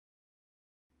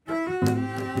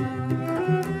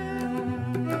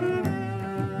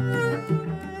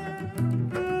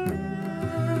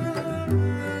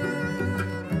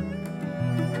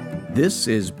This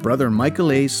is Brother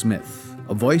Michael A. Smith,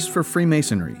 a voice for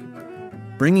Freemasonry,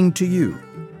 bringing to you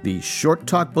the Short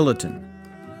Talk Bulletin,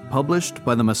 published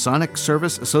by the Masonic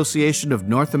Service Association of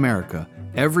North America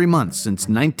every month since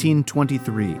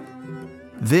 1923.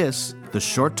 This, the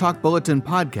Short Talk Bulletin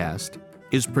podcast,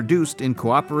 is produced in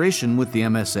cooperation with the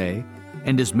MSA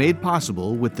and is made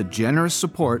possible with the generous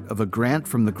support of a grant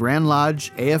from the Grand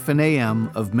Lodge AF&AM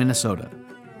of Minnesota.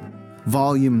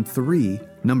 Volume 3,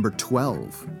 Number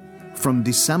 12, from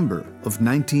December of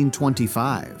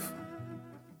 1925.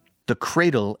 The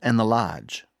Cradle and the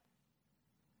Lodge.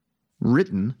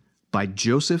 Written by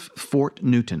Joseph Fort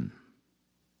Newton.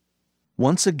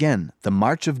 Once again, the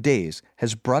march of days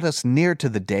has brought us near to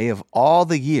the day of all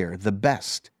the year, the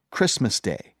best, Christmas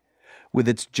Day, with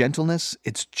its gentleness,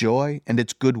 its joy, and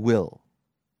its goodwill.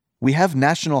 We have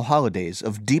national holidays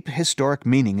of deep historic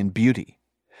meaning and beauty,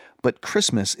 but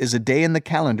Christmas is a day in the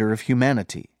calendar of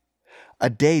humanity, a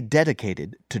day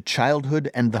dedicated to childhood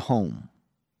and the home.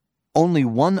 Only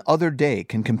one other day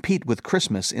can compete with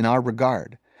Christmas in our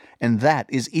regard, and that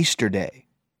is Easter Day,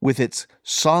 with its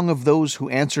Song of Those Who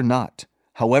Answer Not,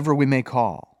 however we may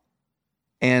call.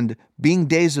 And, being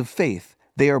days of faith,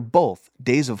 they are both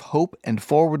days of hope and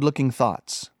forward-looking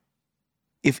thoughts.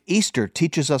 If Easter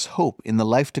teaches us hope in the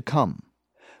life to come,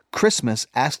 Christmas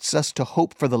asks us to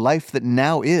hope for the life that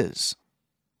now is.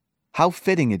 How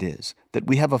fitting it is that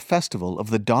we have a festival of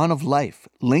the dawn of life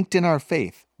linked in our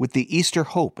faith with the Easter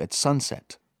hope at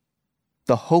sunset.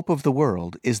 The hope of the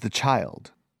world is the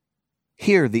child.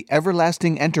 Here the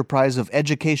everlasting enterprise of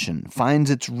education finds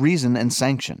its reason and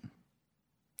sanction.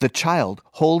 The child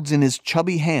holds in his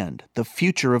chubby hand the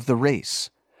future of the race,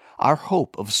 our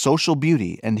hope of social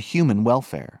beauty and human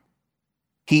welfare.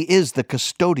 He is the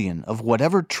custodian of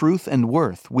whatever truth and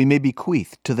worth we may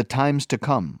bequeath to the times to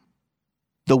come,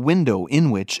 the window in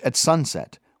which, at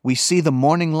sunset, we see the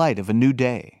morning light of a new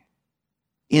day.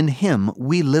 In him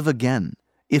we live again,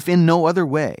 if in no other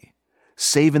way,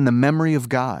 save in the memory of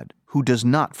God, who does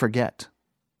not forget.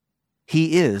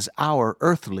 He is our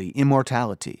earthly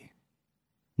immortality.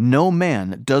 No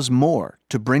man does more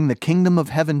to bring the kingdom of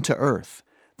heaven to earth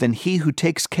than he who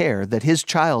takes care that his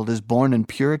child is born in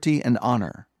purity and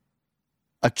honor.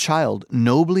 A child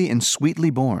nobly and sweetly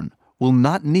born will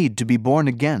not need to be born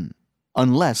again,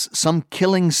 unless some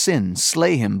killing sin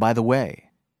slay him by the way.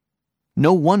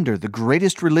 No wonder the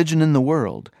greatest religion in the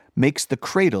world makes the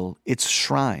cradle its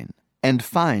shrine, and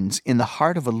finds in the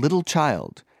heart of a little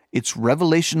child its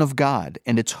revelation of God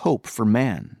and its hope for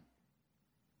man.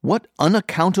 What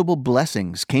unaccountable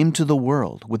blessings came to the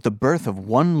world with the birth of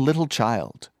one little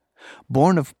child,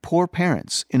 born of poor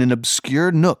parents in an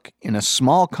obscure nook in a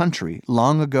small country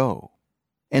long ago,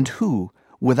 and who,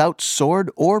 without sword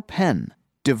or pen,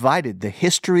 divided the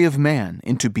history of man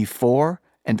into before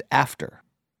and after.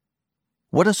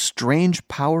 What a strange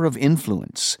power of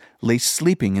influence lay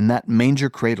sleeping in that manger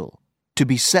cradle, to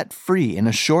be set free in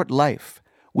a short life,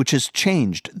 which has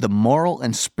changed the moral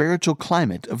and spiritual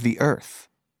climate of the earth.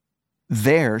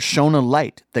 There shone a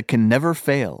light that can never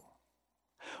fail,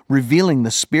 revealing the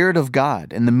Spirit of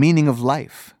God and the meaning of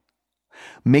life,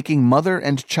 making mother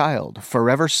and child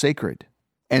forever sacred,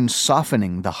 and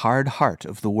softening the hard heart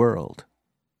of the world.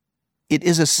 It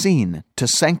is a scene to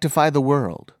sanctify the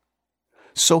world,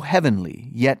 so heavenly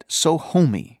yet so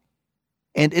homey,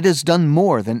 and it has done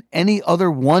more than any other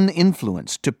one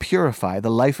influence to purify the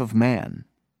life of man.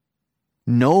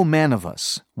 No man of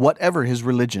us, whatever his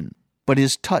religion, but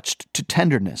is touched to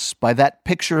tenderness by that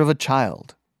picture of a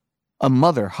child, a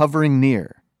mother hovering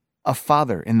near, a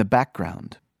father in the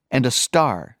background, and a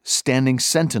star standing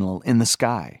sentinel in the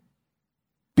sky.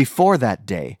 Before that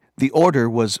day, the order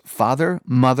was father,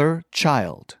 mother,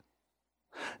 child.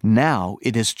 Now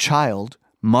it is child,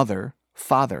 mother,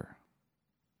 father.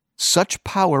 Such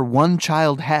power one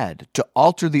child had to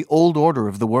alter the old order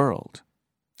of the world.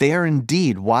 They are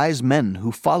indeed wise men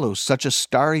who follow such a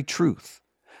starry truth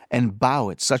and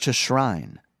bow at such a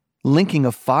shrine, linking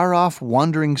a far-off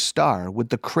wandering star with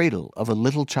the cradle of a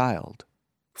little child.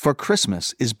 For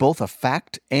Christmas is both a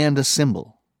fact and a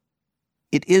symbol.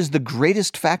 It is the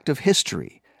greatest fact of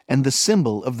history and the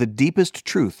symbol of the deepest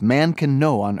truth man can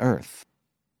know on earth.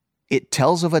 It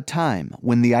tells of a time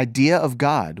when the idea of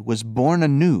God was born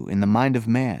anew in the mind of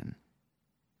man.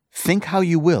 Think how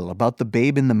you will about the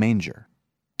babe in the manger.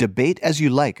 Debate as you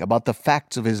like about the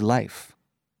facts of his life.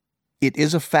 It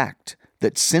is a fact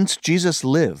that since Jesus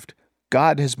lived,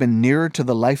 God has been nearer to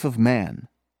the life of man,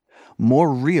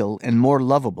 more real and more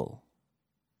lovable.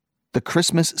 The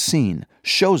Christmas scene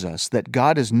shows us that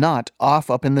God is not off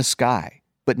up in the sky,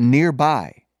 but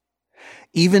nearby,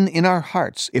 even in our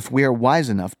hearts if we are wise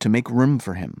enough to make room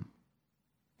for him.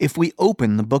 If we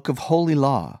open the book of Holy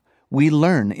Law, we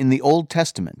learn in the Old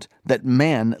Testament that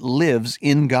man lives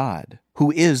in God,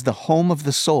 who is the home of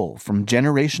the soul from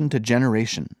generation to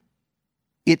generation.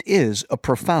 It is a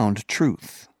profound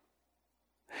truth.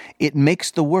 It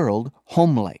makes the world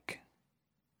homelike.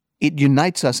 It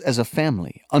unites us as a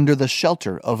family under the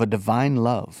shelter of a divine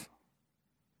love.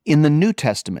 In the New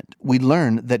Testament, we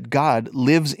learn that God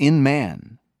lives in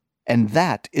man, and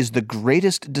that is the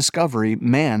greatest discovery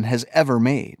man has ever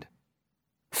made.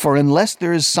 For unless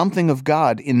there is something of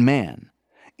God in man,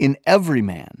 in every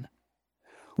man,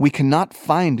 we cannot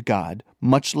find God,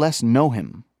 much less know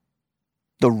Him.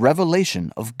 The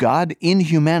revelation of God in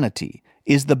humanity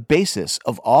is the basis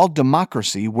of all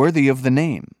democracy worthy of the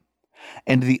name,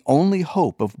 and the only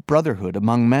hope of brotherhood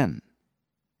among men.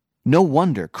 No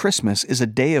wonder Christmas is a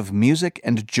day of music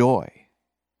and joy.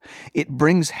 It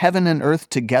brings heaven and earth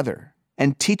together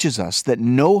and teaches us that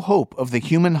no hope of the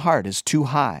human heart is too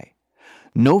high,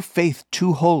 no faith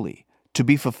too holy to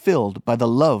be fulfilled by the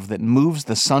love that moves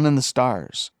the sun and the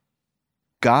stars.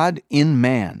 God in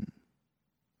man.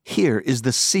 Here is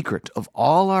the secret of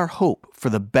all our hope for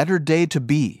the better day to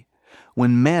be,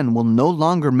 when man will no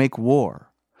longer make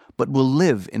war, but will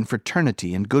live in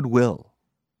fraternity and goodwill.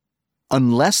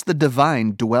 Unless the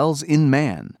divine dwells in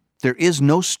man, there is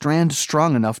no strand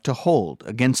strong enough to hold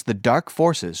against the dark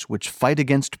forces which fight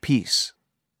against peace.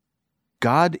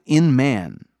 God in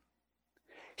man.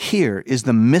 Here is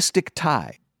the mystic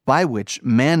tie by which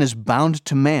man is bound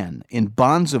to man in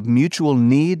bonds of mutual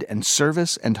need and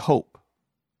service and hope.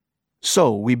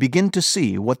 So we begin to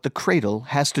see what the cradle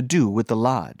has to do with the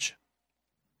lodge.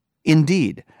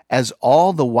 Indeed, as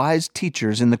all the wise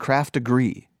teachers in the craft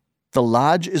agree, the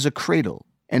lodge is a cradle,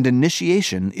 and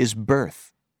initiation is birth,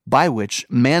 by which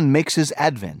man makes his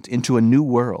advent into a new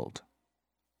world.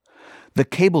 The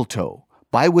cable tow,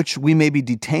 by which we may be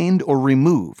detained or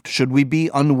removed should we be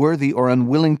unworthy or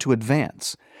unwilling to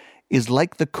advance, is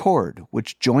like the cord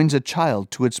which joins a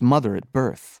child to its mother at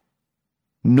birth.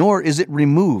 Nor is it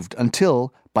removed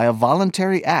until, by a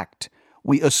voluntary act,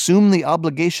 we assume the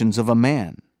obligations of a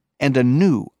man, and a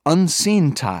new,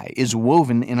 unseen tie is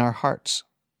woven in our hearts.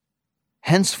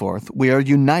 Henceforth we are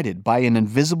united by an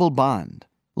invisible bond,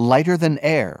 lighter than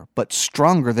air but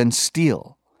stronger than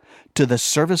steel, to the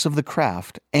service of the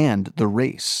craft and the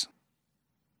race.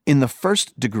 In the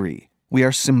first degree, we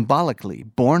are symbolically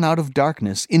born out of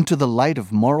darkness into the light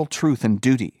of moral truth and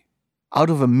duty, out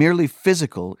of a merely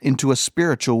physical into a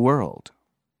spiritual world.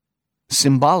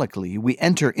 Symbolically, we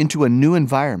enter into a new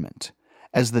environment,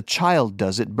 as the child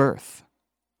does at birth,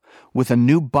 with a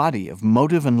new body of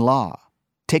motive and law,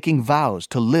 taking vows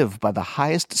to live by the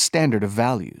highest standard of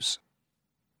values.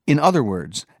 In other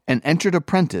words, an entered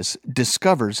apprentice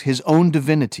discovers his own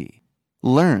divinity,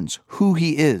 learns who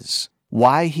he is,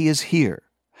 why he is here,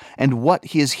 and what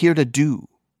he is here to do.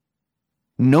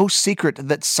 No secret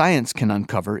that science can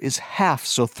uncover is half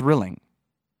so thrilling.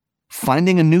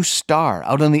 Finding a new star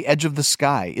out on the edge of the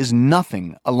sky is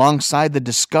nothing alongside the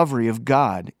discovery of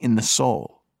God in the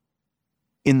soul.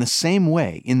 In the same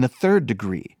way, in the third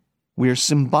degree, we are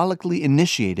symbolically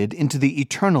initiated into the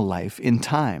eternal life in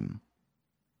time.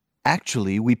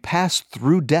 Actually, we pass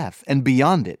through death and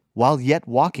beyond it while yet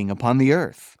walking upon the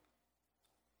earth.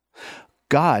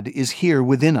 God is here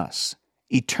within us.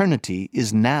 Eternity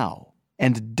is now,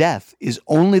 and death is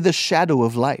only the shadow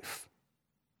of life.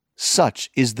 Such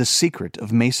is the secret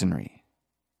of Masonry.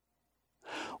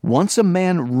 Once a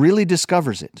man really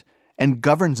discovers it and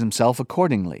governs himself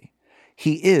accordingly,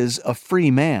 he is a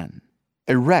free man,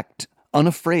 erect,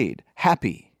 unafraid,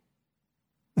 happy.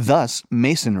 Thus,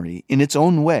 Masonry, in its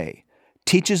own way,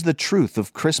 teaches the truth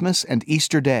of Christmas and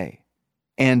Easter Day,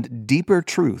 and deeper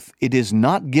truth it is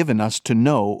not given us to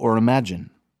know or imagine.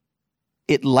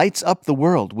 It lights up the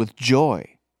world with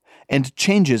joy, and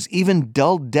changes even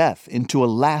dull death into a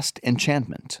last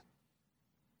enchantment.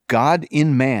 God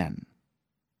in man,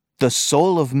 the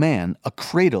soul of man a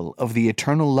cradle of the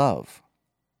eternal love.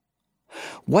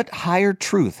 What higher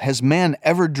truth has man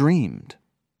ever dreamed?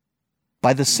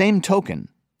 By the same token,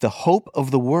 the hope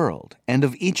of the world and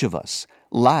of each of us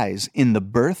lies in the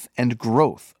birth and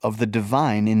growth of the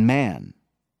divine in man.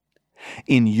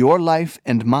 In your life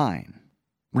and mine,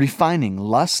 refining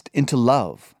lust into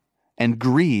love and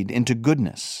greed into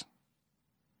goodness.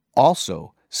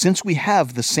 Also, since we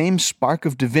have the same spark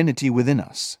of divinity within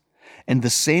us, and the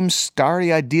same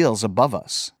starry ideals above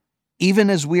us,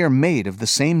 even as we are made of the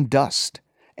same dust,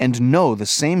 and know the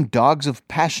same dogs of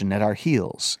passion at our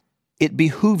heels, it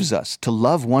behooves us to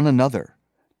love one another,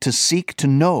 to seek to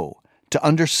know, to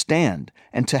understand,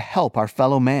 and to help our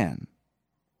fellow man.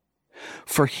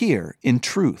 For here, in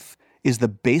truth, is the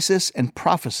basis and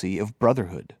prophecy of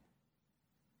brotherhood.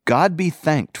 God be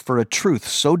thanked for a truth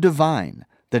so divine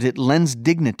that it lends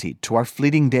dignity to our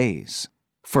fleeting days,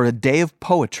 for a day of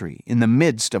poetry in the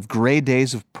midst of gray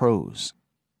days of prose.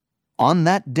 On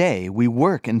that day we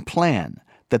work and plan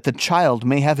that the child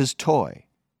may have his toy,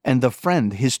 and the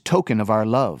friend his token of our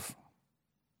love.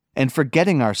 And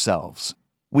forgetting ourselves,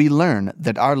 we learn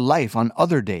that our life on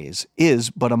other days is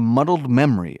but a muddled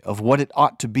memory of what it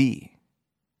ought to be.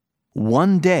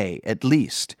 One day, at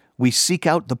least, we seek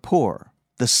out the poor,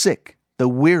 the sick, the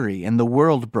weary, and the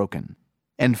world broken,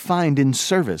 and find in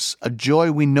service a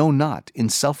joy we know not in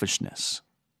selfishness.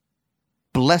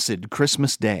 Blessed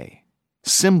Christmas Day,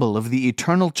 symbol of the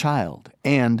eternal child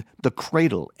and the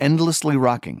cradle endlessly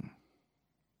rocking.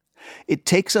 It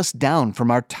takes us down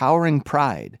from our towering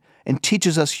pride and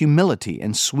teaches us humility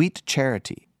and sweet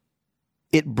charity.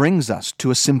 It brings us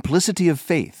to a simplicity of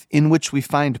faith in which we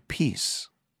find peace.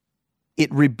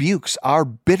 It rebukes our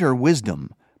bitter wisdom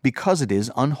because it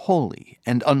is unholy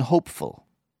and unhopeful.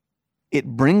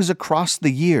 It brings across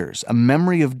the years a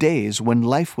memory of days when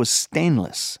life was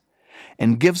stainless,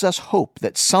 and gives us hope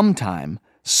that sometime,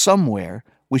 somewhere,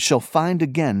 we shall find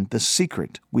again the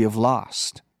secret we have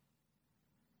lost.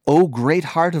 O great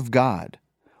heart of God,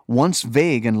 once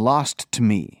vague and lost to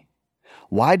me,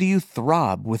 why do you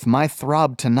throb with my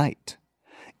throb tonight?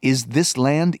 Is this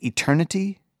land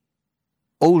eternity?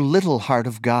 O little heart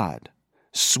of God,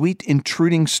 sweet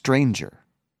intruding stranger,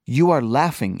 you are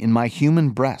laughing in my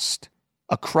human breast,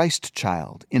 a Christ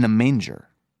child in a manger.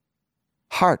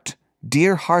 Heart,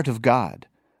 dear heart of God,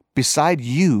 beside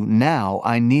you now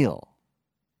I kneel.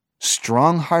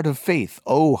 Strong heart of faith,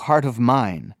 O heart of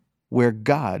mine, where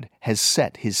God has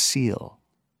set his seal.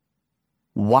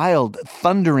 Wild,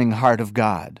 thundering heart of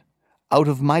God, out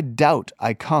of my doubt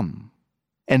I come,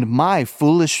 and my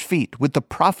foolish feet with the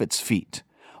prophet's feet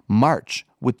march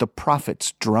with the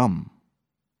prophet's drum.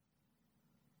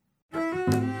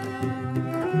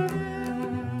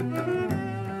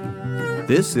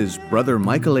 This is Brother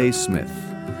Michael A. Smith,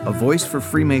 a voice for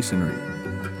Freemasonry,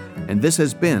 and this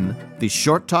has been the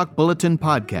Short Talk Bulletin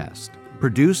Podcast,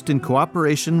 produced in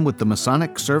cooperation with the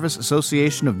Masonic Service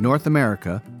Association of North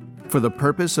America for the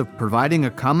purpose of providing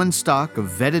a common stock of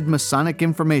vetted Masonic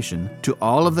information to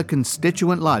all of the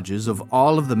constituent lodges of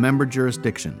all of the member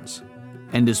jurisdictions,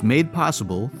 and is made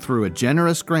possible through a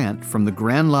generous grant from the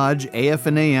Grand Lodge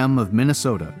AF&AM of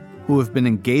Minnesota, who have been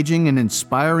engaging and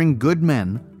inspiring good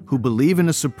men who believe in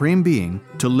a supreme being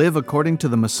to live according to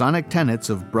the Masonic tenets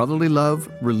of brotherly love,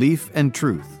 relief, and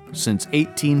truth since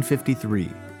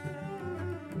 1853.